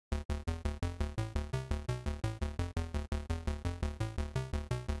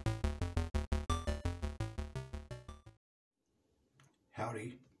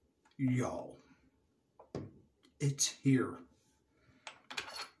Howdy, y'all. It's here.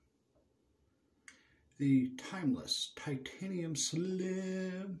 The Timeless Titanium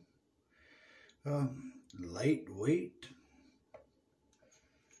Slim lightweight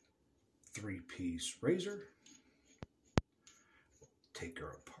 3-piece razor. Take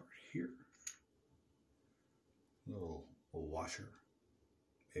her apart here. Little washer.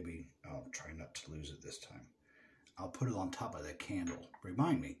 Maybe I'll try not to lose it this time. I'll put it on top of that candle.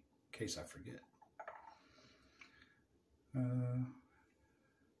 Remind me in case I forget.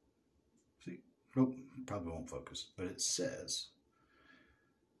 See? Nope, probably won't focus. But it says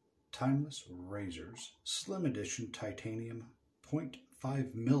Timeless Razors Slim Edition Titanium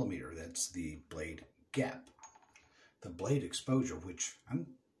 0.5 millimeter. That's the blade gap. The blade exposure, which I'm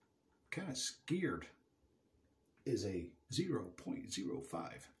kind of scared, is a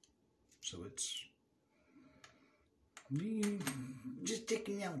 0.05. So it's just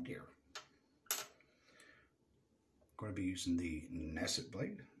sticking out there. I'm going to be using the Nasset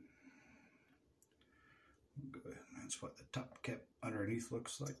blade. Good. That's what the top cap underneath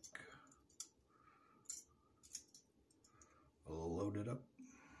looks like. I'll load it up.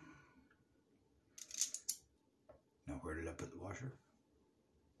 Now where did I put the washer?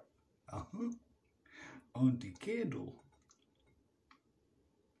 On the candle.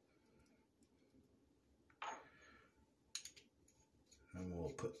 And we'll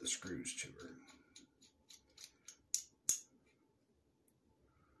put the screws to her.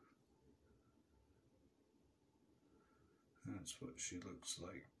 That's what she looks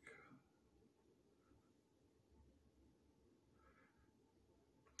like.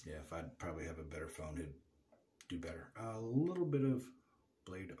 Yeah, if I'd probably have a better phone, it'd do better. A little bit of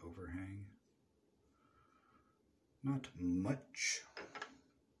blade overhang. Not much.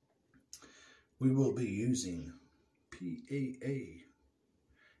 We will be using PAA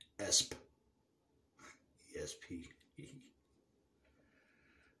ESP. ESP.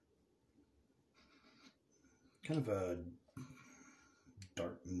 Kind of a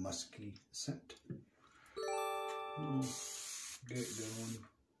dark musky scent. We'll get it going.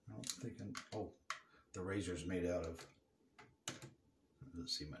 I'm thinking, oh, the razor's made out of,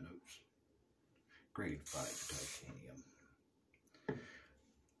 let's see my notes, grade 5 titanium.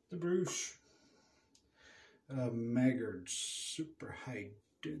 The brush, Maggard super high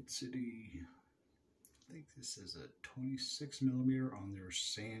density. I think this is a 26 millimeter on their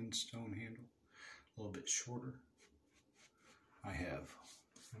sandstone handle, a little bit shorter. I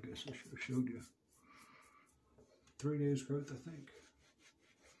guess I should have showed you, 3 days growth, I think.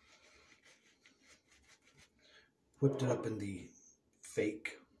 Whipped it up in the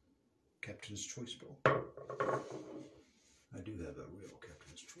fake Captain's Choice bowl. I do have a real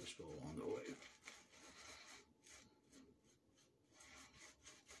Captain's Choice bowl on the way.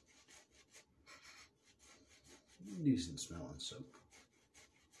 Decent smelling soap.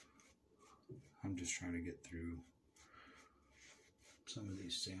 I'm just trying to get through some of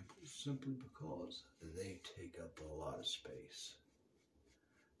these samples simply because they take up a lot of space.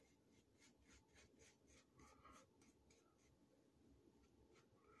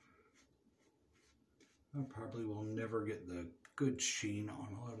 I probably will never get the good sheen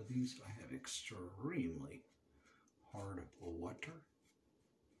on a lot of these. I have extremely hard water.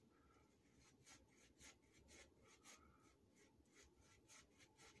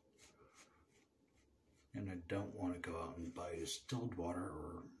 And I don't want to go out and buy distilled water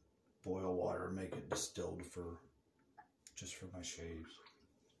or boil water and make it distilled just for my shaves.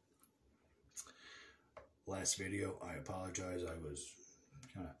 Last video, I apologize. I was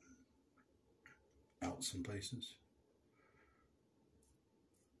kind of out some places.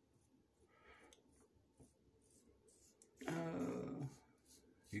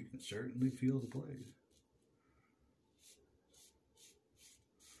 You can certainly feel the blade.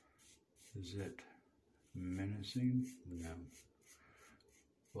 Is it menacing? No.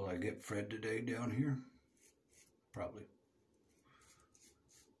 Will I get Fred today down here? Probably.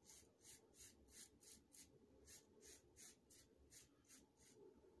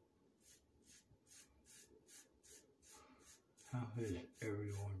 How has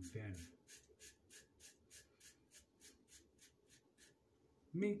everyone been?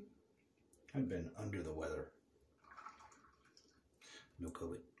 Me? I've been under the weather. No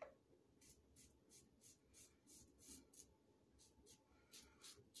COVID.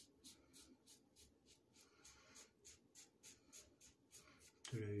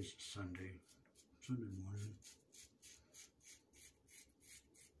 Today's Sunday morning.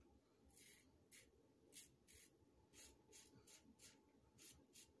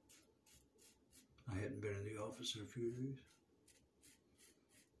 I hadn't been in the office in a few days.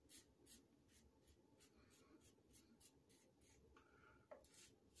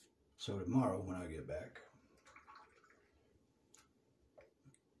 So tomorrow when I get back,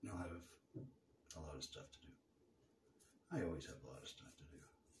 I'll have a lot of stuff to do. I always have a lot of stuff to do.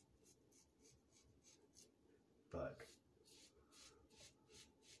 But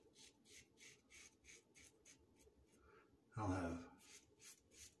I'll have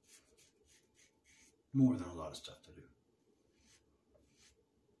more than a lot of stuff to do.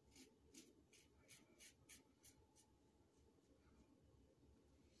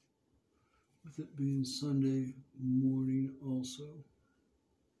 With it being Sunday morning also.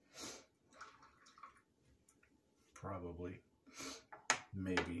 Probably,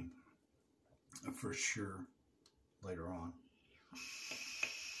 maybe, for sure, later on.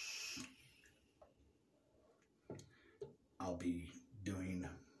 I'll be doing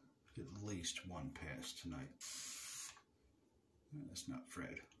at least one pass tonight. That's not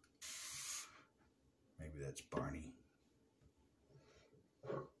Fred. Maybe that's Barney.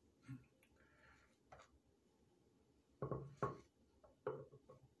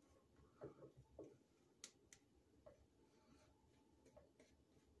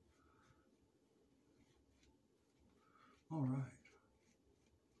 All right.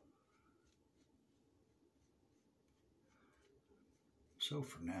 So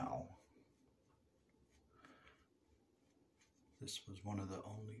for now, this was one of the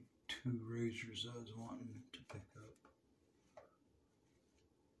only 2 razors I was wanting to pick up.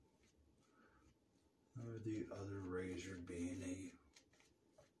 The other razor being a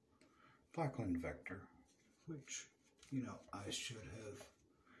Blackland Vector, which, you know, I should have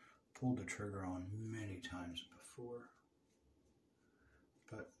pulled the trigger on many times before,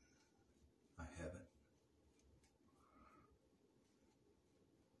 but I haven't.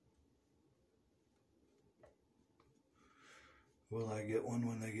 Will I get one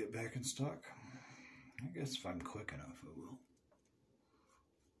when they get back in stock? I guess if I'm quick enough, I will.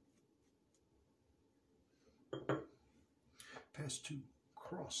 Pass 2,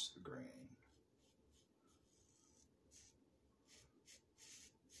 cross the grain.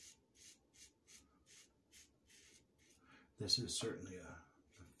 This is certainly a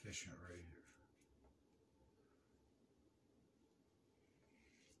efficient razor.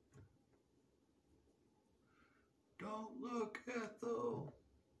 Don't look, Ethel.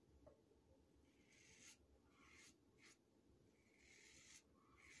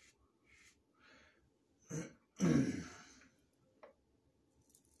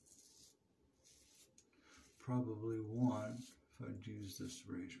 Probably one if I'd used this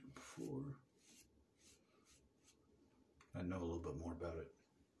razor before. I know a little bit more about it.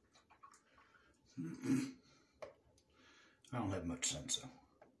 I don't have much sense though.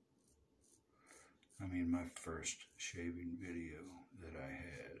 I mean, my first shaving video that I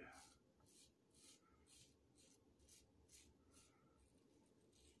had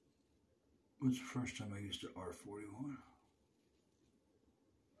was the first time I used an R41.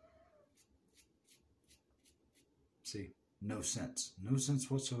 See, no sense. No sense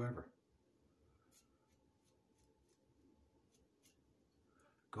whatsoever.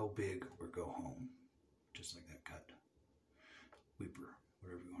 Go big or go home. Just like that cut. Weeper,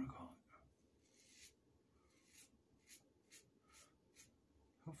 whatever you want to call it.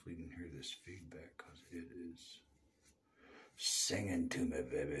 Hopefully you can hear this feedback because it is singing to me,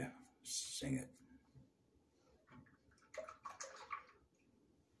 baby. Sing it.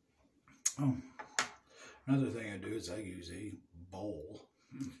 Oh, another thing I do is I use a bowl.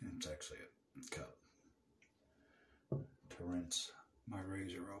 It's actually a cup to rinse my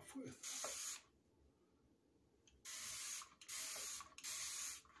razor off with.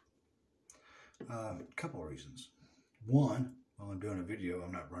 A couple of reasons. One, while I'm doing a video,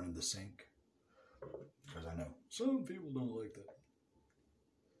 I'm not running the sink because I know some people don't like that.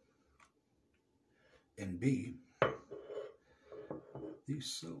 And B, these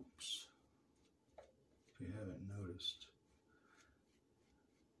soaps, if you haven't noticed,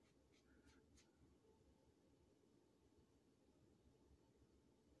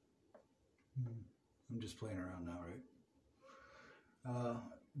 I'm just playing around now, right?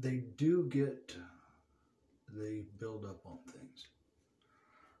 They do get, they build up on things.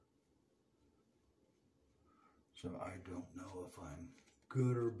 So I don't know if I'm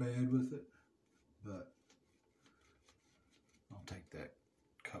good or bad with it, but I'll take that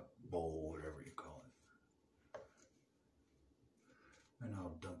cup, bowl, whatever you call it, and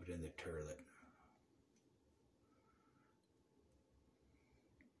I'll dump it in the toilet.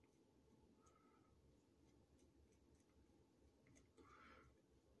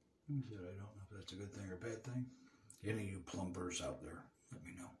 Like I said, I don't know if that's a good thing or a bad thing. Any of you plumbers out there, let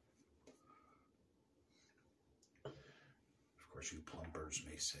me know. Of Of course, you plumbers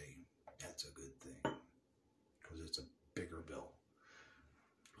may say that's a good thing because it's a bigger bill.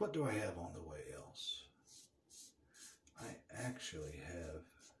 What do I have on the way else? I actually have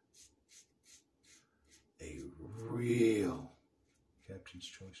a real Captain's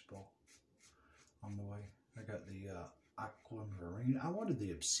Choice ball on the way. I got the aquamarine. I wanted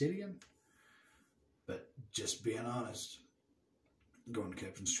the obsidian, but just being honest, going to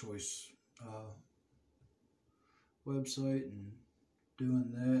Captain's Choice website and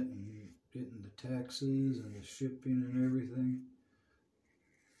doing that and getting the taxes and the shipping and everything,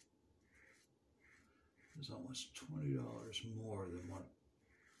 it's almost $20 more than what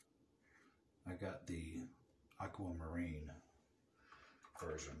I got the aquamarine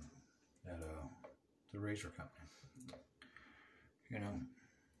version at the razor company. You know,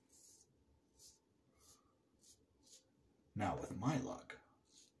 now with my luck,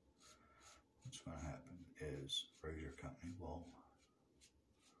 what's going to happen is razor company will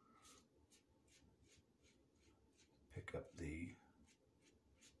pick up the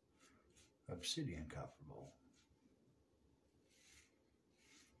obsidian copper bowl.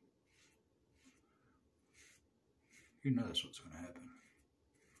 You know that's what's going to happen.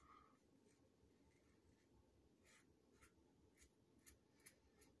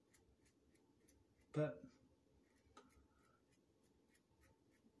 But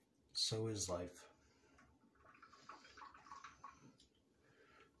so is life.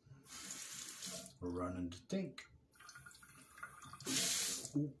 We're running to think.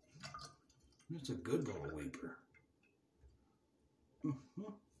 Ooh, that's a good little weeper.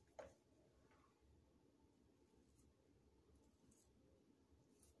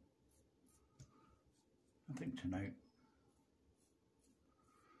 I think tonight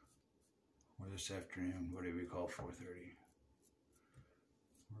or this afternoon, whatever we call 4:30,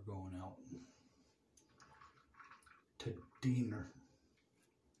 we're going out to dinner.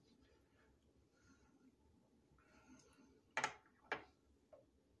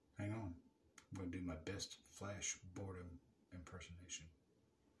 Hang on, I'm going to do my best Flash boredom impersonation.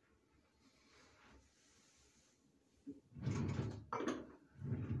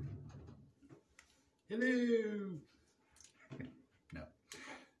 Hello! No.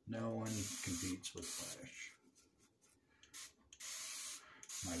 No one competes with Flash.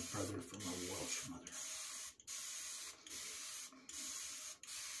 My brother from a Welsh mother.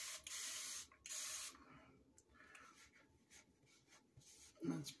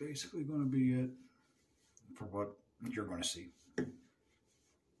 And that's basically going to be it for what you're going to see.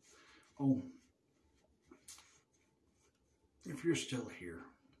 Oh, if you're still here,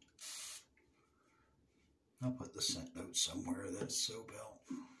 I'll put the scent note somewhere that's so belt.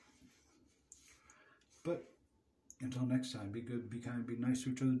 But until next time, be good, be kind, be nice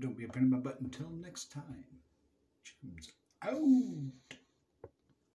to each other. Don't be a pain in my butt. Until next time, Jim's out.